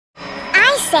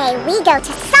say we go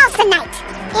to Salsa night?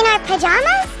 In our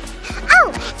pajamas? Oh,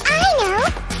 I know.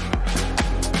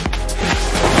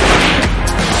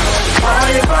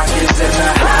 Party rock is in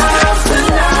the house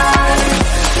tonight.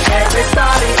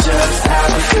 Everybody just have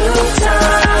a good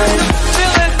time.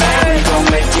 Feel it, baby. We gon'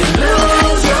 make you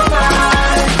lose your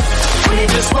mind. We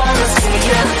just wanna see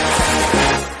you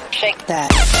shake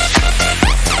that.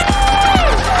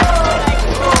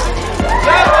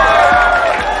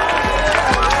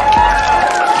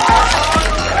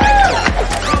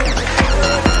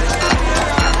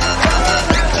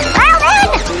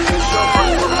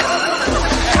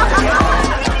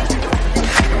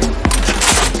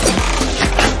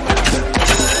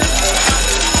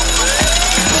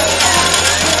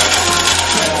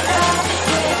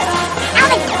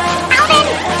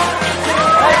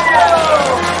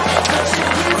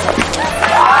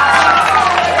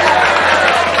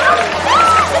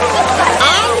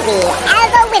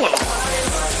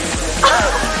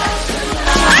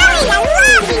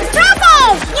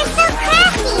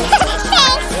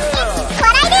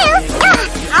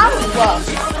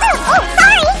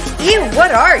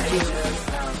 What are you?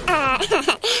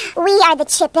 We are the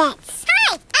Chipettes.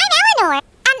 Hi, I'm Eleanor.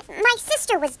 And my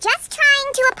sister was just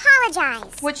trying to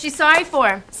apologize. What's she sorry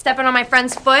for? Stepping on my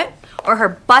friend's foot? Or her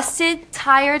busted,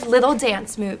 tired little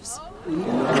dance moves?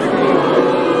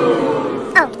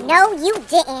 Oh, no, you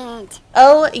didn't.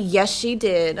 Oh, yes, she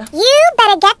did. You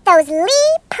better get those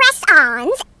Lee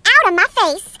press-ons out of my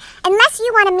face unless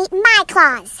you want to meet my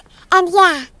claws. And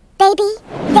yeah, baby,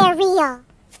 they're real.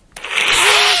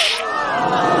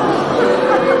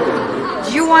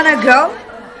 Do you want to go?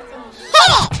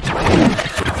 Hit it!